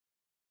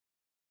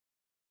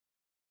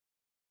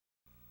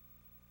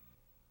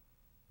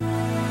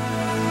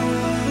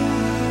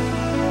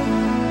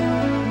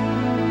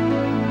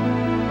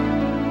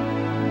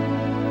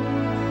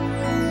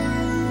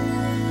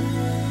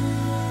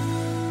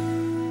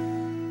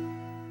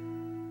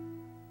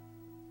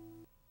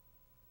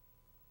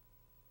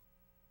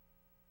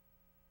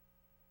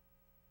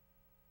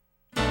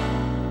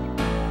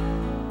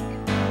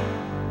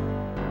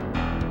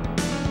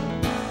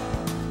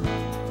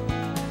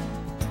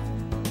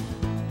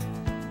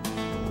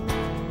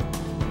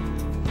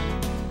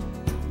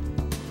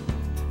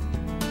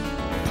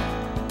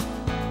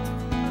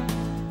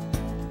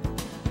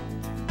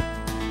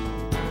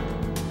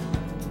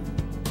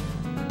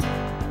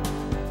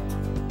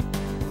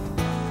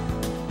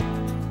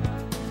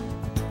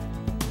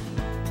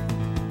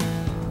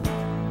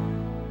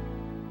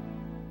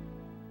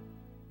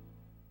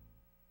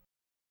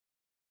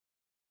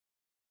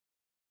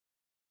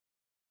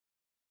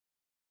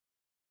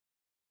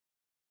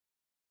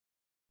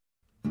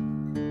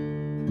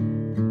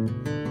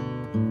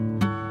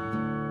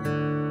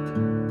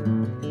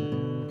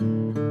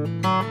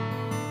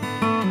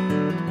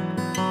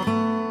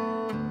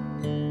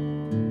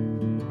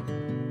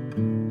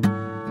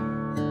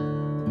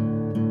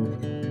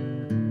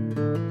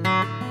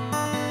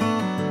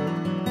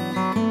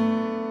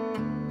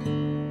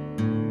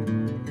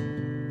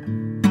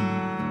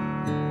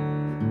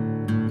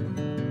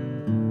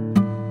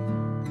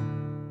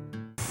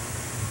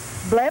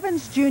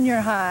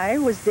Junior High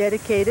was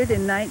dedicated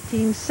in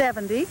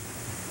 1970. It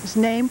was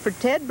named for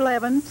Ted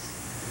Blevins.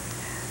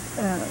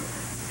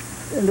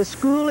 And the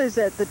school is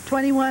at the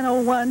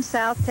 2101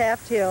 South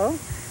Taft Hill.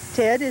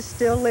 Ted is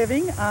still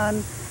living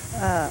on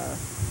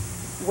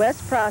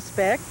West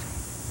Prospect.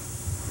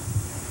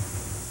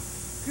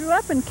 Grew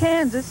up in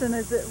Kansas, and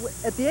at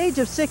the age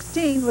of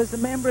 16 was a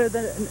member of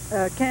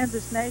the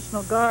Kansas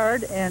National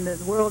Guard, and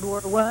in World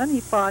War I he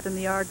fought in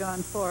the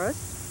Argonne Forest.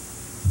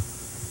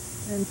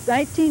 In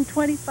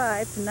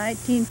 1925 to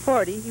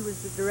 1940 he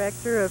was the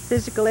director of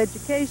physical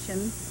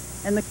education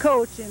and the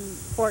coach in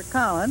Fort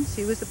Collins.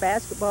 He was a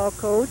basketball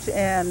coach,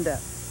 and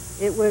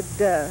it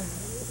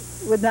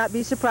would not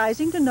be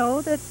surprising to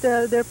know that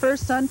their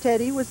first son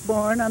Teddy was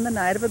born on the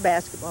night of a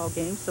basketball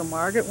game. So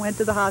Margaret went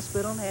to the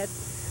hospital and had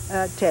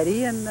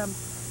Teddy, and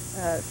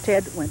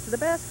Ted went to the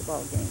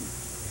basketball game.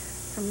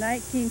 From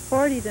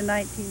 1940 to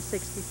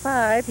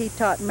 1965, he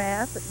taught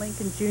math at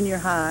Lincoln Junior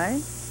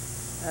High.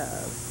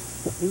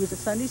 He was a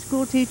Sunday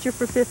school teacher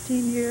for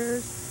 15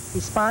 years. He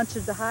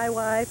sponsored the High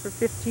Y for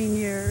 15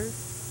 years.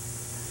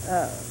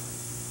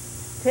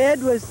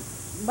 Ted was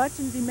much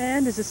in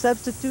demand as a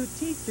substitute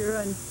teacher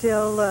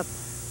until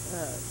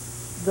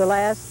the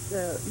last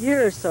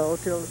year or so,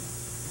 till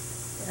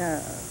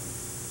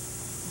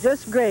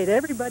just great.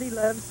 Everybody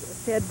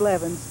loves Ted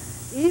Blevins.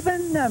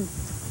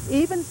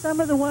 Even some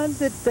of the ones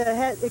that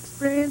had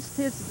experienced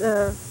his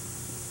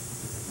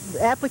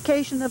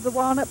application of the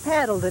walnut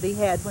paddle that he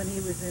had when he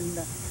was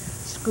in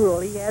school.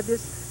 He had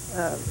this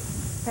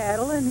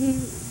paddle, and he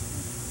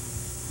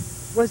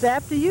was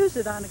apt to use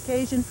it on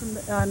occasion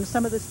on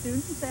some of the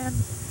students, and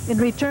in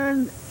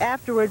return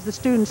afterwards the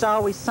students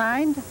always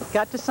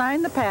got to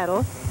sign the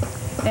paddle.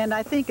 And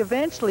I think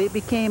eventually it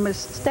became a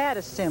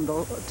status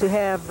symbol to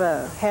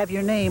have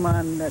your name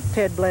on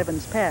Ted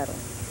Blevins' paddle.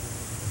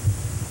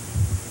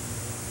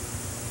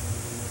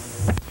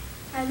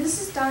 Hi, this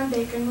is Don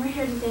Baker, and we're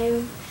here today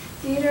with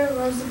Theodore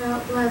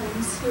Roosevelt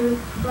Blevins, who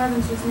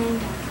Blevins was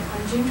named after,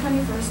 on June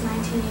 21st,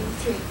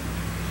 1983.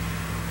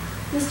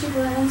 Mr.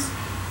 Blevins,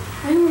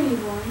 when were you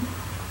born?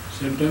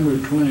 September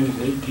 20th,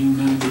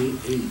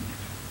 1898.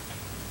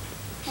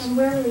 And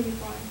where were you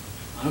born?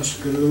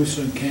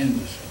 Oskaloosa,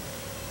 Kansas.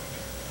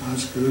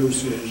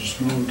 Oskaloosa is a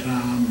small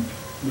town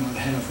about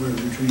halfway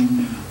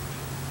between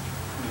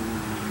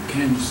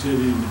Kansas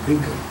City and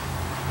Topeka.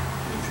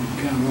 If you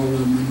count all of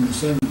them in the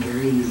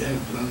cemetery, you'd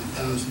have about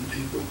 1,000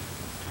 people.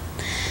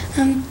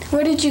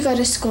 Where did you go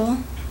to school?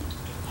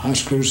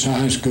 Oskaloosa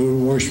High School,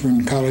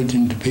 Washburn College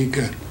in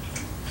Topeka.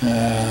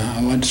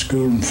 I went to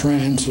school in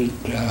France at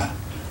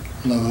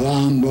Le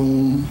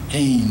Vendôme.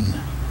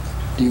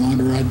 Do you want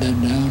to write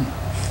that down?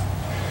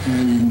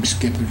 You can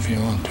skip it if you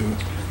want to.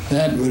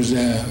 That was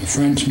a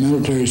French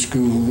military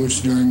school,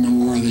 which during the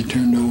war they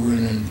turned over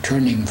in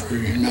training for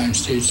United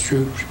States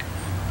troops.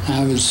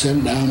 I was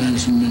sent down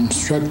as an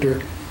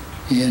instructor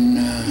in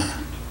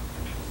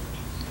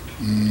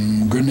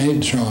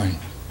grenade throwing.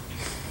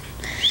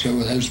 So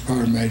that's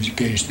part of my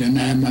education. And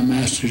I had my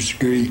master's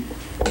degree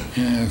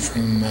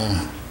from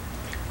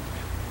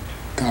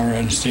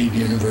Colorado State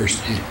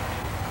University,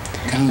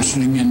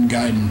 counseling and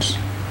guidance.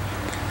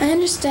 I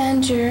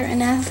understand you're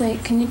an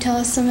athlete. Can you tell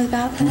us some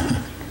about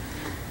that?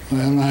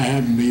 Well, I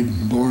happened to be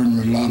born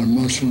with a lot of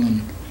muscle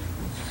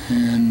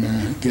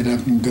and get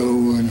up and go,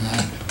 and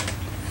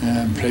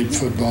I played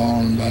football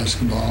and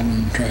basketball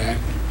and track.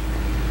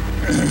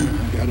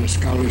 I got a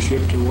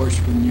scholarship to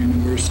Washburn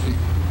University.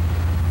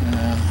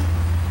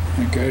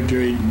 I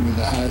graduated with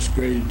the highest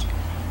grades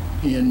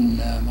in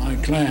my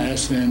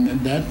class, and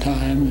at that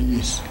time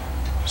the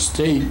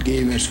state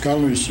gave a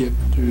scholarship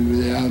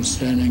to the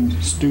outstanding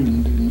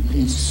student in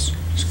each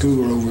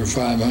school over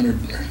 500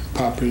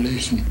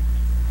 population.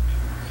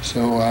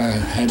 So I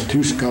had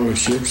 2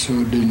 scholarships, so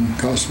it didn't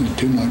cost me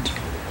too much.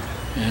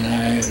 And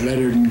I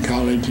lettered in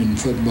college in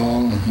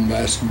football and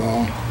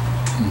basketball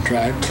and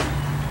track.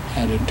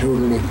 Had a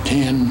total of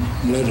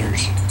 10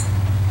 letters.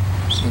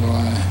 So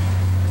I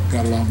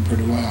got along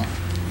pretty well.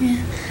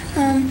 Yeah.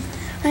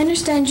 I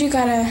understand you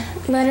got a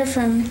letter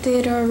from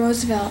Theodore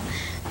Roosevelt.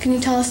 Can you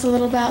tell us a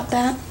little about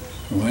that?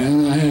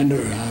 Well, I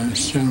had,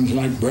 sounds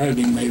like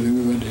bragging maybe,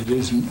 but it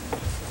isn't.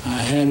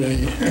 I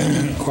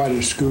had quite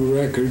a school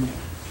record.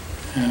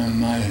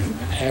 My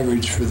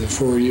average for the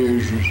 4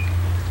 years was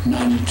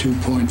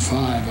 92.5,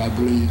 I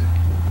believe.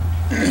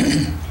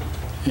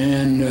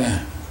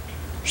 And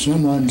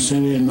someone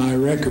sent in my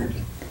record.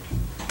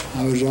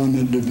 I was on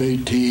the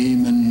debate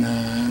team and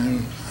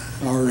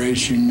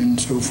oration and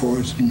so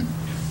forth, and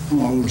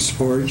all the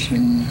sports,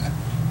 and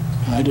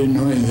I didn't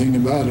know anything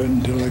about it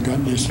until I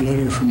got this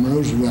letter from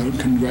Roosevelt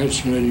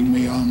congratulating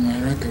me on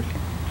my record.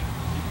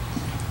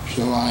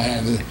 So I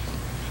have it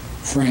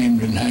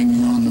framed and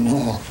hanging on the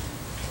wall.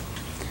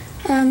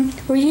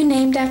 Were you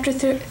named after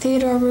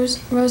Theodore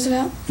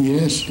Roosevelt?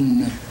 Yes,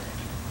 and the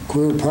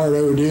queer part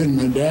of it is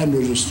my dad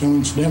was a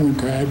staunch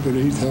Democrat, but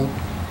he thought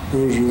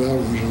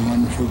Roosevelt was a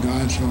wonderful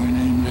guy, so he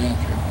named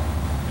after him.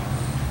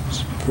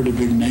 It's a pretty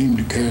big name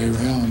to carry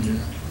around, you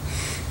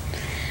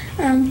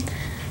know.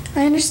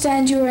 I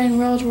understand you were in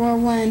World War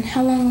I.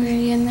 How long were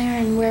you in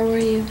there and where were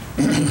you?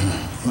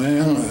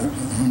 Well,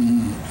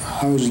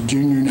 I was a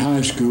junior in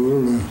high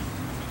school.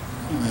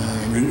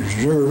 A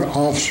reserve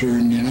officer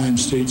in the United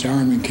States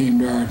Army came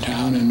to our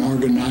town and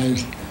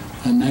organized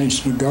a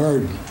National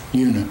Guard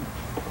unit.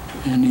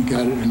 And he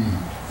got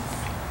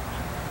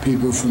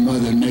people from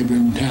other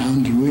neighboring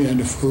towns. We had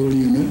a full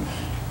unit.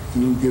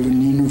 We were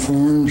given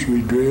uniforms,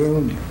 we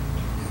drilled,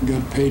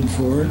 got paid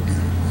for it.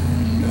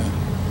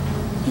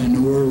 And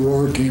the World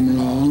War came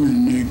along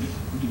and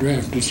they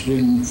drafted us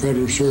in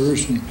federal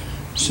service and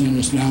sent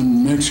us down to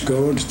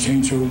Mexico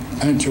to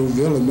Pancho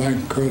Villa back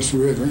across the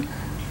river.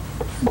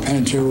 And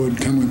Pancho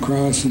would come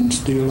across and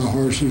steal the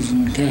horses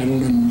and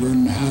cattle and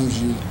burn the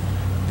houses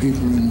of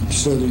people in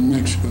southern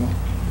Mexico.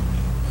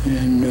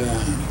 And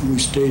we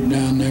stayed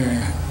down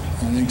there,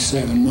 I think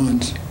 7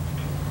 months,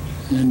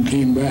 and then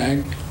came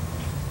back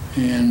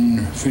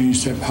and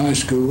finished up high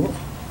school.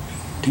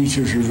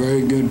 Teachers were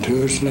very good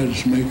to us, let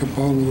us make up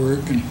all the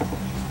work, and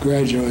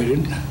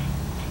graduated,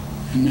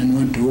 and then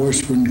went to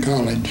Washburn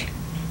College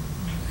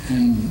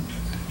and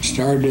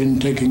started in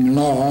taking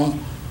law,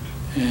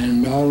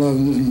 and all of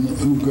them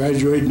who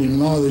graduated in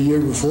law the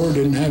year before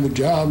didn't have a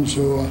job,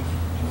 so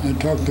I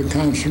talked to the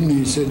counselor and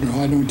he said,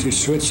 why don't you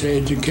switch to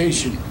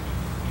education?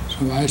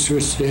 So I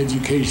switched to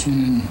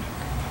education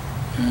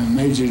and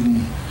majored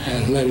in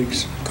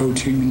athletics,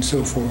 coaching, and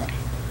so forth.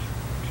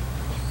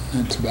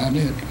 That's about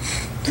it.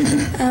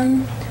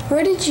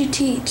 Where did you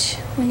teach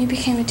when you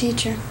became a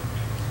teacher?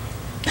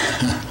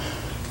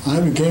 I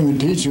became a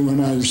teacher when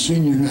I was a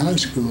senior in high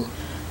school.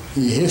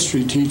 The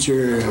history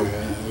teacher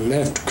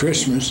left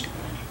Christmas,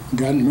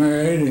 got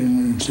married,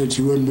 and said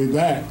she wouldn't be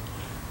back.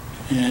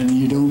 And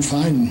you don't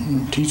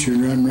find teachers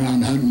running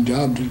around hunting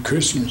jobs at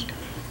Christmas.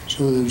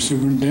 So the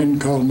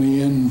superintendent called me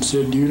in and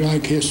said, do you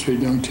like history,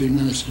 don't you?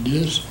 And I said,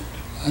 yes,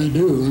 I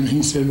do. And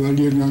he said, well,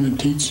 you're going to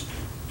teach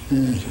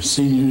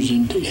seniors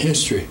in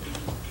history.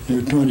 There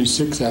were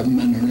 26 of them,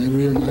 and they were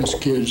real nice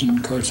kids, and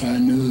of course I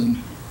knew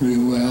them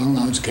real well.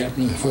 I was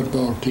captain of the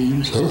football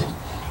team, so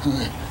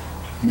I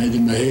made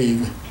them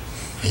behave.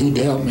 He'd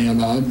helped me a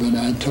lot, but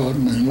I taught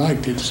and I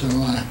liked it, so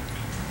I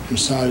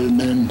decided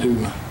then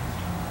to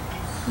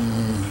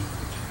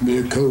be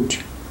a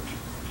coach.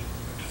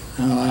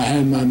 Now, I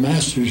had my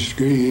master's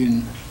degree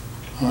in,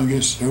 I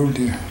guess,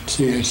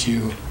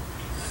 CSU. I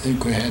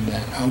think we had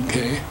that,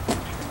 okay.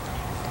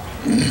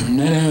 And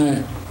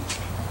then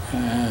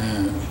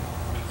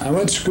I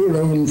went to school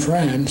over in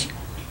France,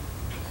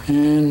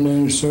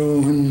 and so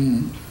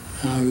when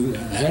I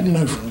had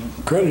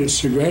enough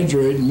credits to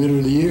graduate in the middle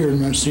of the year, in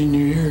my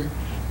senior year,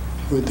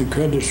 with the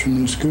credits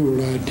from the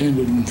school I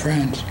attended in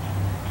France.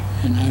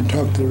 And I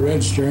talked to the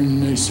register,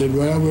 and they said,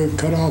 well, we've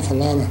cut off a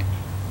lot of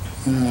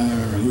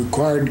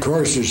required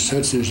courses,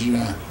 such as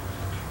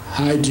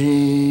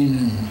hygiene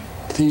and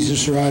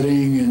thesis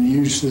writing and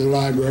use of the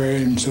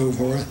library and so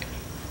forth.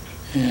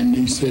 And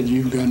he said,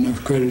 you've got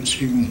enough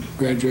credits, you can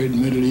graduate in the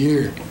middle of the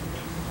year.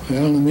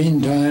 Well, in the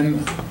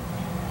meantime,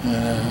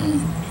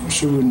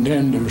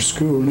 superintendent of a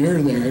school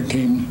near there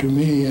came to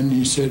me and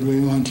he said, we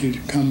want you to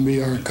come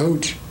be our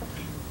coach.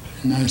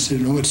 And I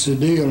said, what's the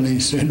deal? And he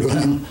said,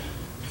 well,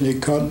 they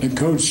caught the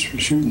coach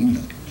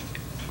shooting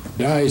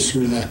dice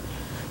with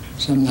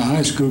some of the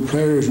high school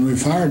players, and we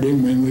fired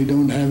him, and we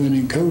don't have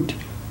any coach.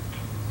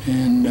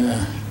 And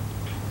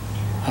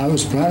I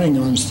was planning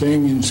on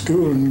staying in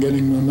school and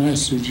getting my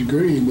master's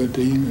degree, but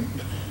they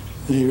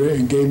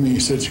gave me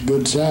such a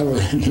good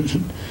salary.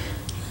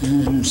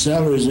 And the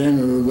salaries then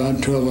were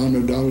about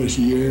 $1,200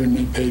 a year, and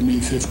they paid me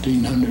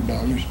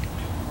 $1,500.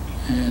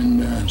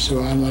 And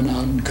so I went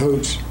out and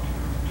coached.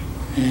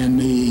 And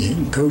the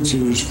coach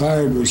who was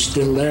fired was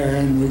still there,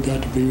 and we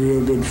got to be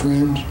real good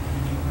friends.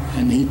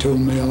 And he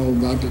told me all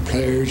about the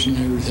players and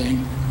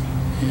everything.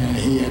 And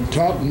he had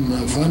taught them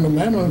the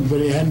fundamentals, but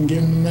he hadn't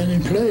given them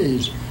any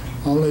plays.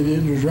 All they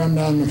did was run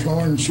down the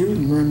floor and shoot,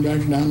 and run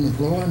back down the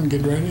floor and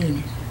get ready,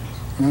 and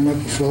run up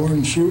the floor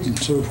and shoot, and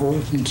so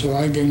forth. And so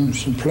I gave them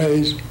some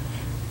plays,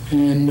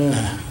 and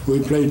we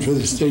played for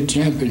the state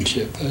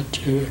championship.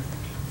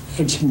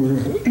 Had some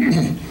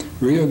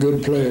real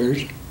good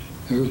players.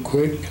 They were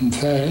quick and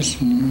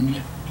fast,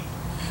 and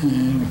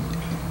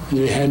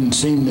they hadn't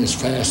seen this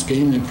fast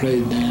game they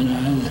played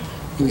then.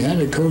 We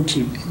had a coach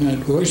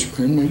at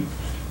Washburn that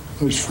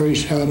was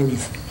fresh out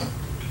of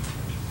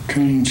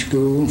training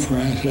school for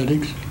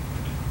athletics,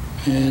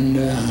 and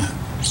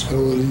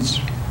so these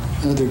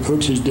other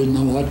coaches didn't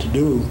know what to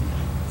do.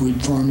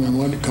 We'd form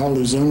what they called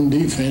a zone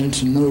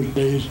defense. In those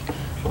days,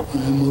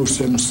 most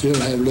of them still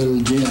have little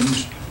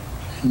gyms.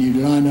 And you'd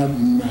line up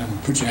and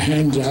put your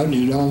hands out, and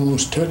you'd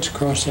almost touch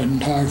across that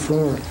entire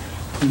floor.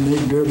 And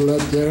they'd dribble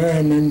up there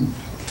and then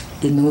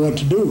didn't know what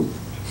to do.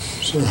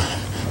 So,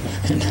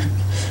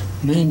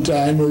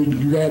 meantime,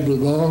 we'd grab the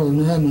ball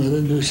and run with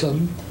it or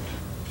something.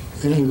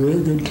 They had a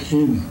really good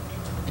team.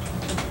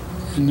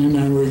 And then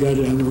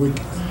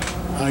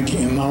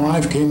my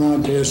wife came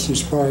out to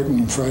Estes Park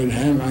and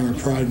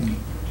fried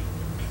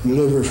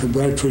liver for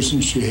breakfast,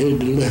 and she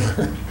hated the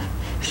liver.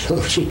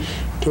 So she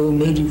told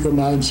me to come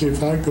out and see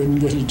if I couldn't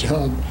get a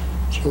job.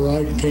 So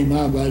I came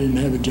out, but I didn't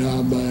have a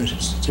job. I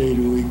stayed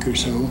a week or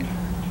so,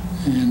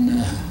 and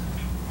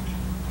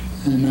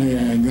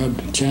I got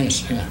the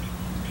chance to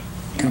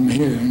come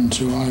here, and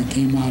so I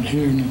came out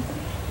here in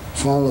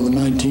fall of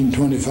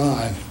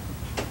 1925.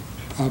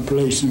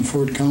 Population in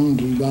Fort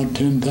Collins was about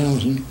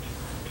 10,000.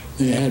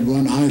 They had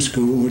one high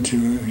school, which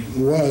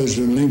was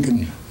a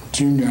Lincoln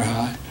Junior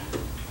High,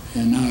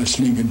 and now it's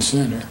Lincoln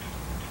Center,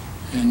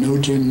 and no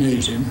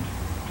gymnasium.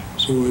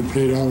 So we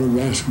played all our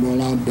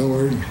basketball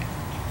outdoors.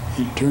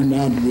 It turned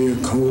out to be a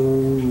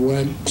cold,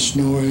 wet,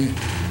 snowy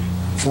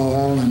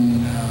fall,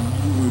 and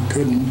we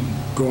couldn't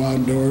go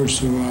outdoors,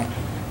 so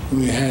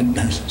we had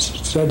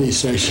study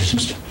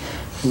sessions,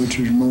 which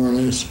was more or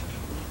less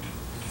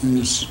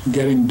is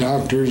getting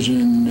doctors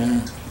and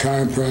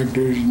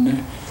chiropractors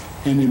and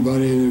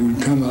anybody that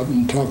would come up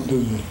and talk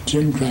to the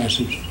gym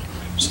classes.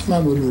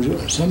 Some of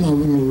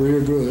them were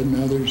real good, and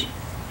others,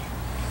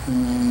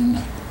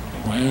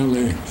 well,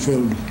 they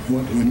filled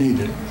what we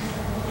needed.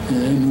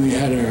 And then we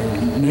had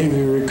a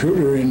Navy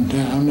recruiter in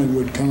town that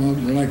would come up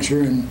and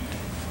lecture and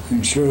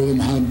show them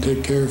how to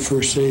take care of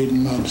first aid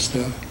and all that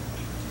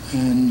stuff.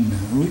 And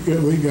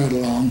we got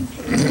along.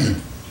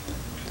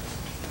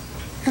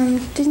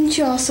 Didn't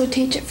you also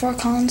teach at Fort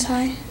Collins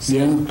High?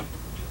 Yeah.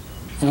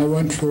 I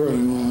went for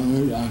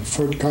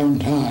Fort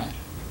Collins High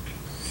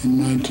in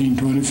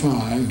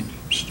 1925,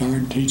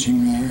 started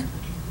teaching there.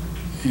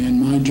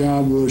 And my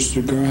job was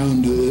to go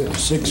around to the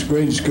 6th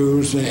grade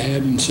schools they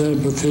had and set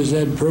up a phys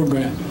ed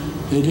program.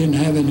 They didn't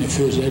have any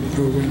phys ed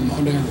program,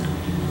 whatever.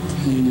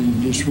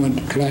 They just went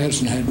to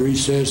class and had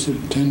recess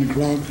at 10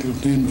 o'clock till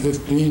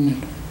 10:15,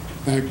 and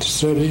back to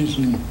studies,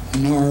 and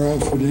an hour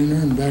off for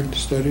dinner, and back to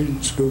studies.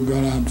 And school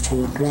got out at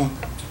 4 o'clock.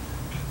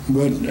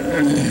 But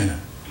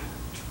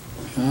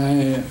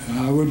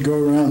I would go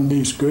around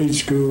these grade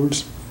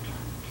schools.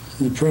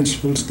 The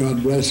principals,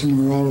 God bless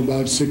them, were all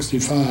about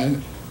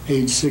 65.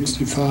 Age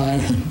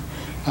 65, and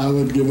I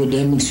would give a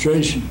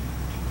demonstration,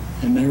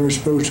 and they were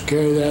supposed to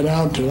carry that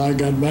out till I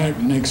got back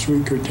next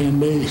week or 10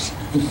 days.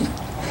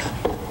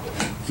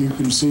 You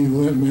can see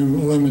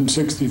women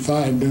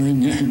 65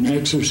 doing an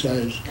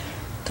exercise.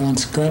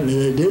 Consequently,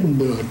 they didn't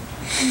do it.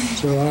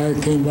 So I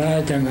came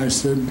back and I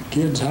said,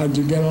 "Kids, how'd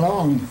you get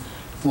along?"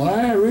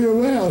 "Why, real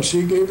well.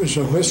 She gave us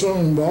a whistle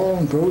and ball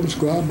and told us to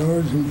go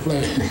outdoors and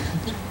play."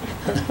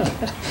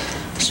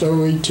 So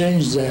we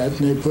changed that,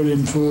 and they put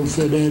in full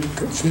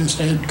phys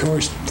ed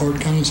course at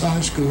Fort Collins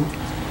High School.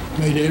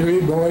 Made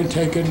every boy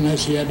take it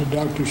unless he had a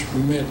doctor's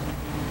permit.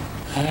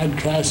 I had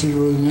classes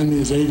with as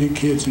many as 80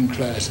 kids in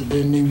class. I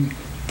didn't even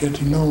get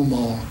to know them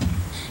all.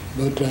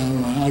 But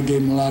I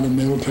gave them a lot of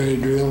military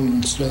drill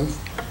and stuff,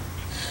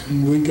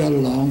 and we got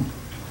along.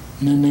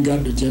 And then they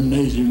got the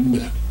gymnasium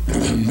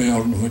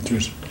built, which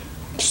was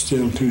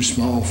still too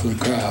small for the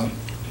crowd.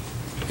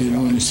 It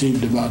only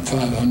seated about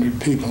 500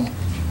 people.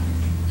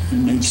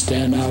 And they'd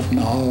stand out in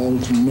the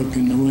halls and look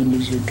in the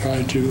windows or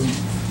try to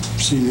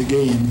see the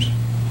games.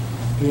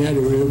 We had a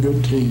real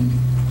good team.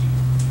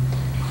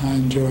 I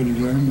enjoyed it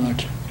very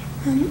much.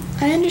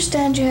 I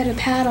understand you had a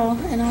paddle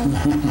and all.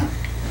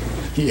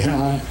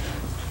 Yeah,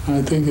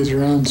 I think it's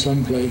around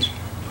someplace.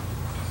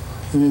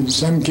 And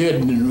some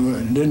kid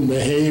didn't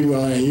behave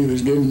while he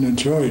was given a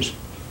choice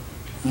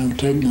of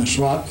taking a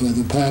swat with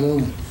a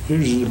paddle.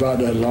 Usually about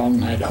that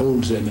long, had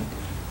holes in it.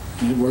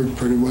 And it worked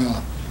pretty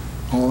well.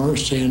 Or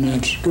staying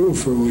after school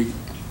for a week.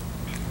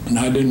 And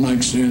I didn't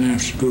like staying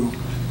after school,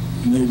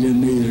 and they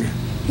didn't either.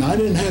 And I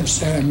didn't have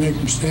to make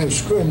them stay after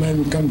school. I made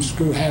them come to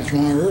school half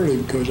an hour early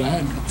because I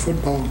had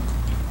football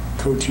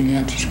coaching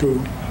after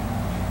school.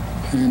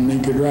 And they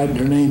could write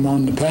their name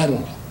on the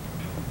paddle.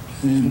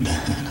 And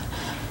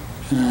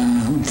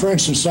for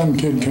instance, some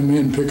kid come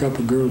in, pick up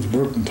a girl's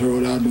book and throw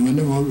it out the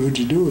window. What would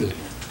you do with it?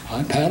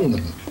 I paddled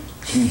them.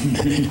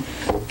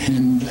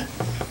 And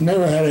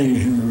never had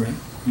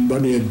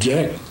anybody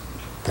object.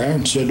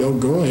 Parents said, "Oh,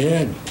 go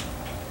ahead."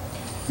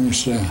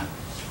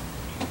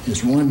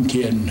 There's one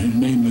kid, his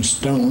name was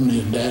Stone.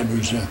 His dad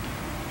was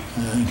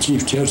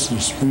Chief Justice of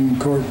the Supreme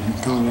Court in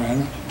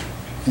Colorado,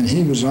 and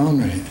he was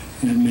ornery.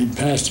 And they'd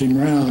passed him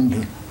around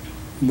to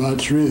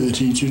about 3 of the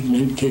teachers, and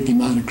they'd kick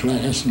him out of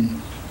class.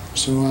 And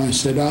so I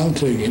said, "I'll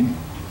take him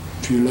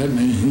if you let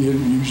me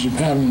use the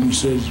paddle." And he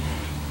says,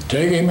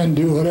 "Take him and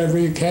do whatever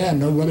you can.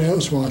 Nobody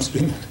else wants to."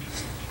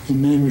 His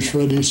name was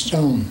Freddie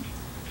Stone.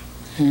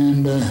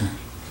 And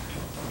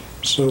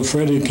so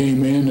Freddie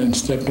came in and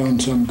stepped on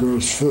some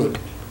girl's foot.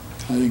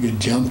 I think it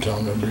jumped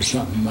on it or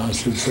something. I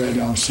said, "Fred,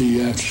 I'll see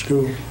you after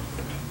school."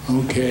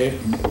 Okay.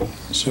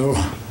 So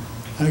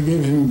I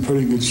gave him a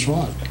pretty good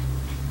swat.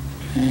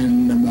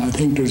 And I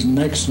think it was the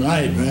next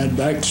night, we had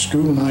back to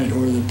school night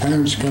where the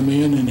parents come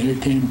in, and here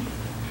came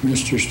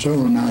Mr.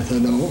 Stone. I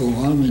thought,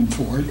 oh, I'm in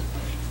for it.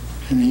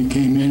 And he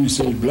came in and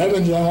said,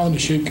 "Blevins, I want to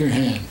shake your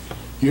hand.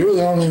 You're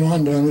the only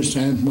one that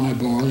understands my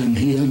boy, and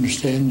he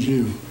understands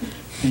you.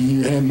 And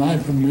you have my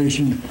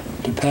permission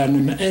to paddle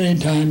him any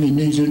time he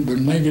needs it, but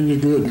make it a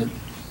good one."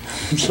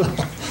 So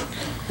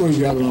we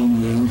got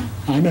along well.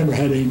 I never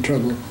had any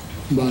trouble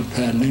about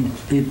paddling.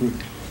 People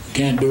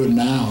Can't do it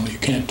now. You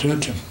can't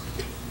touch them.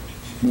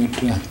 But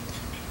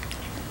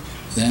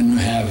then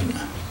we have it.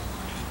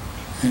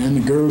 And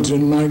the girls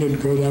didn't like it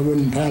because I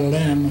wouldn't paddle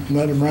them.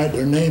 Let them write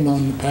their name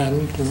on the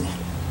paddle. So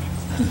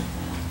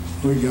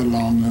we got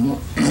along though.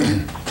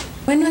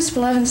 When was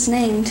Blevins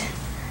named?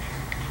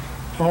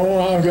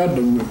 Oh, I got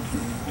the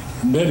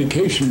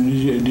dedication.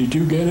 Did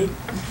you get it?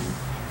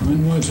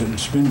 When was it?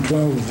 It's been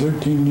 12 or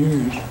 13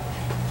 years.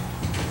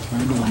 I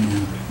don't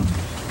know.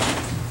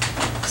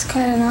 It's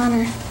quite an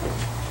honor.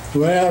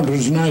 Well, it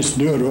was nice to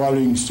do it while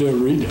you can still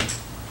read it.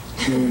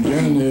 So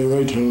generally they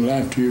wait till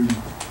after you're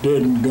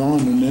dead and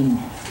gone and then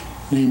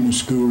name the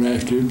school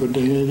after you. But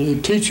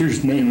the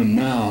teachers name them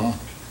now.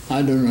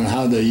 I don't know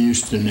how they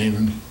used to name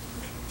them.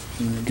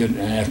 Get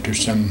after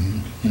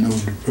some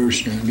noted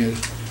person, I guess.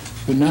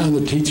 But now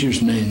the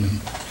teachers name them.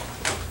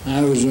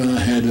 I was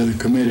head of the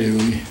committee.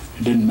 We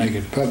didn't make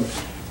it public.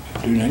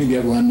 Didn't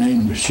get one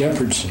named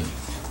Shepherdson.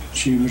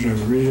 She was a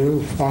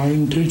real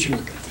fine teacher,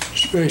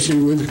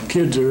 especially with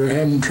kids that were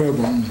having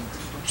trouble.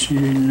 She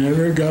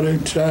never got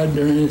outside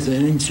or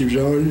anything. She was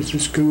always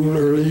at school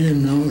early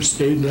and always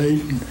stayed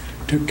late and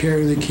took care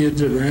of the kids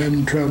that were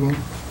having trouble.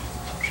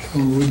 So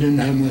we didn't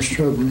have much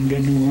trouble in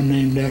getting one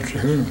named after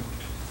her.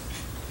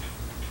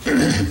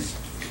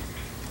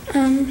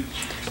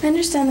 I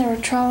understand there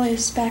were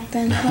trolleys back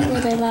then. What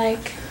were they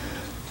like?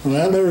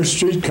 Well, there were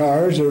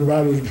streetcars. They were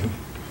about as,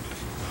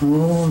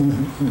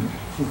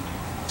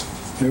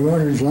 they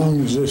weren't as long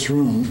as this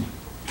room.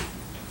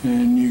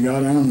 And you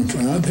got on,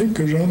 I think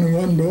there's only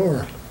one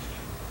door.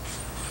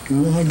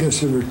 No, I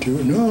guess there were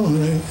two. No,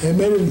 they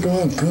made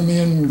them come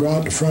in and go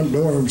out the front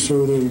door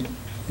so the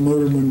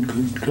motorman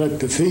could collect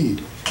the fee.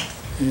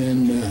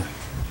 And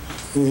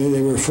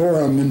there were four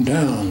of them in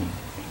town.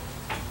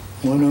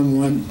 One of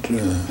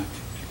them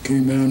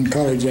came down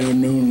College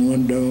Avenue and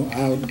went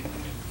out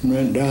and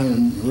went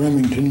down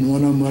Remington.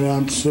 One of them went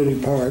out to City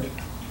Park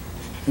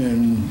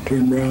and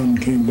turned around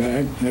and came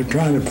back. They're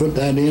trying to put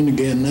that in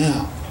again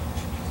now,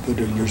 but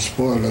it would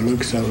spoil the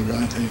looks of it,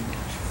 I think.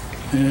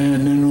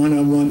 And then one of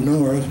them went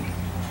north,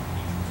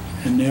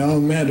 and they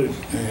all met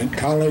at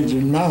College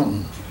and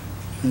Mountain.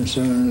 And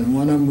so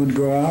one of them would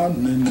go out,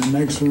 and then the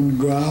next one would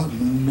go out,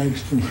 and the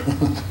next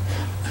one.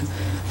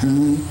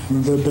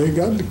 But they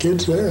got the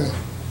kids there.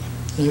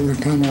 They were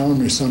kind of on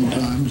me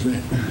sometimes.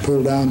 They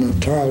pull down the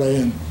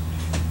trolley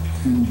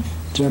and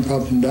jump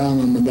up and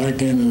down on the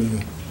back end of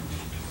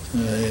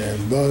the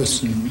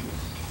bus, and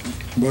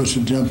the bus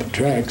would jump the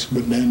tracks,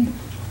 but then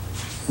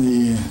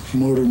the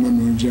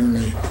motorman would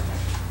generally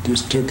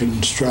just took it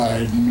in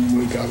stride, and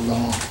we got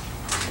along.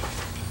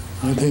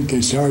 I think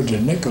they charged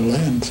a nickel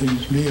then,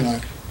 seems to me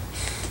like.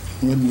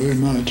 Wasn't very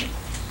much.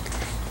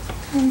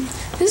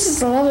 This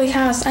is a lovely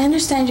house. I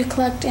understand you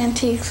collect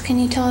antiques. Can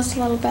you tell us a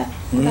little bit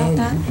about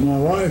that? My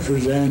wife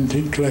was an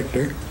antique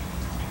collector.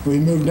 We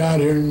moved out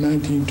here in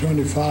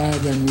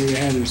 1925, and we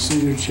had a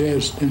cedar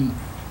chest, and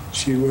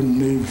she wouldn't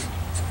leave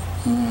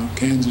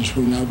Kansas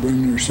without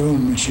bringing her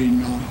sewing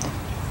machine on.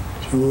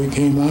 So we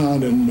came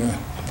out, and there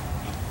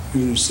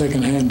was a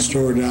second-hand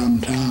store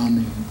downtown,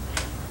 and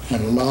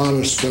had a lot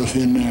of stuff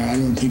in there. I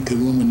don't think the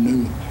woman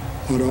knew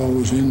what all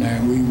was in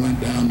there. We went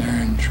down there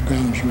and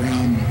scrounged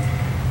around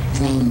and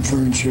found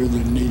furniture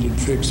that needed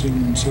fixing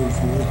and so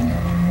forth. And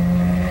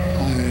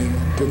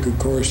I took a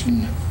course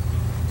in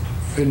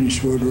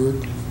finished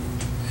woodwork,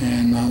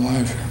 and my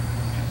wife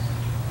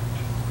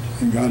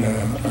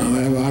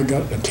I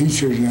got the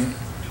teachers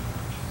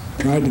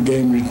tried to get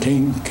him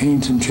to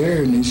cane some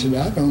chairs, and he said,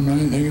 I don't know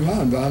anything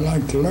about it, but I'd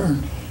like to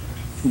learn.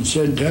 He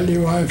said, tell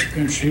your wife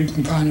if she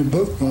can find a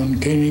book on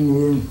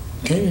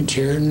caning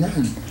chair and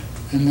learn.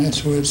 And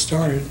that's where it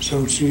started.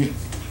 So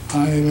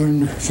I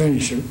learned to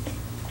finish it.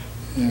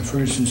 For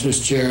instance,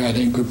 this chair I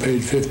think we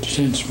paid 50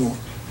 cents for.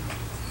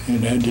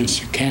 It had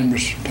just a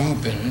canvas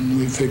top in it, and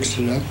we fixed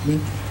it up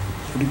with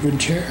a pretty good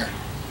chair.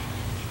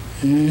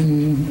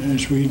 And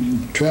as we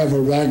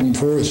traveled back and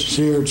forth to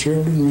see our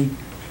children, we'd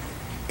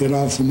get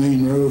off the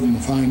main road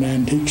and find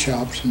antique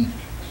shops, and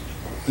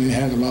we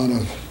had a lot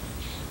of,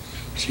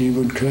 she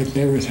would collect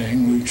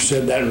everything. We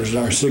said that was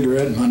our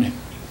cigarette money.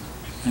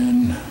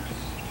 And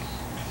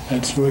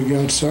that's where we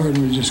got started.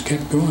 We just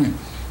kept going.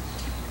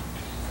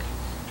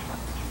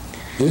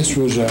 This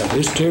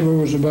table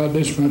was about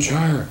this much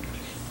higher.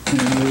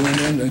 And we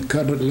went in and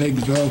cut the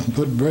legs off and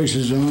put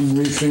braces on,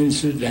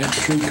 refinished it. It had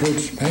 3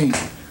 coats of paint.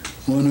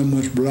 One of them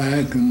was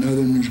black and the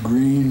other one was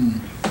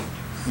green.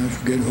 I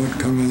forget what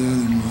color the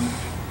other one was.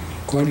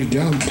 Quite a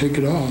job to take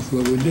it off,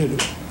 but we did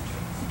it.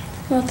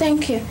 Well,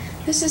 thank you.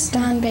 This is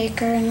Don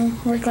Baker, and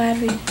we're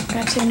glad we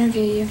got to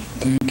interview you.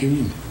 Thank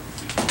you.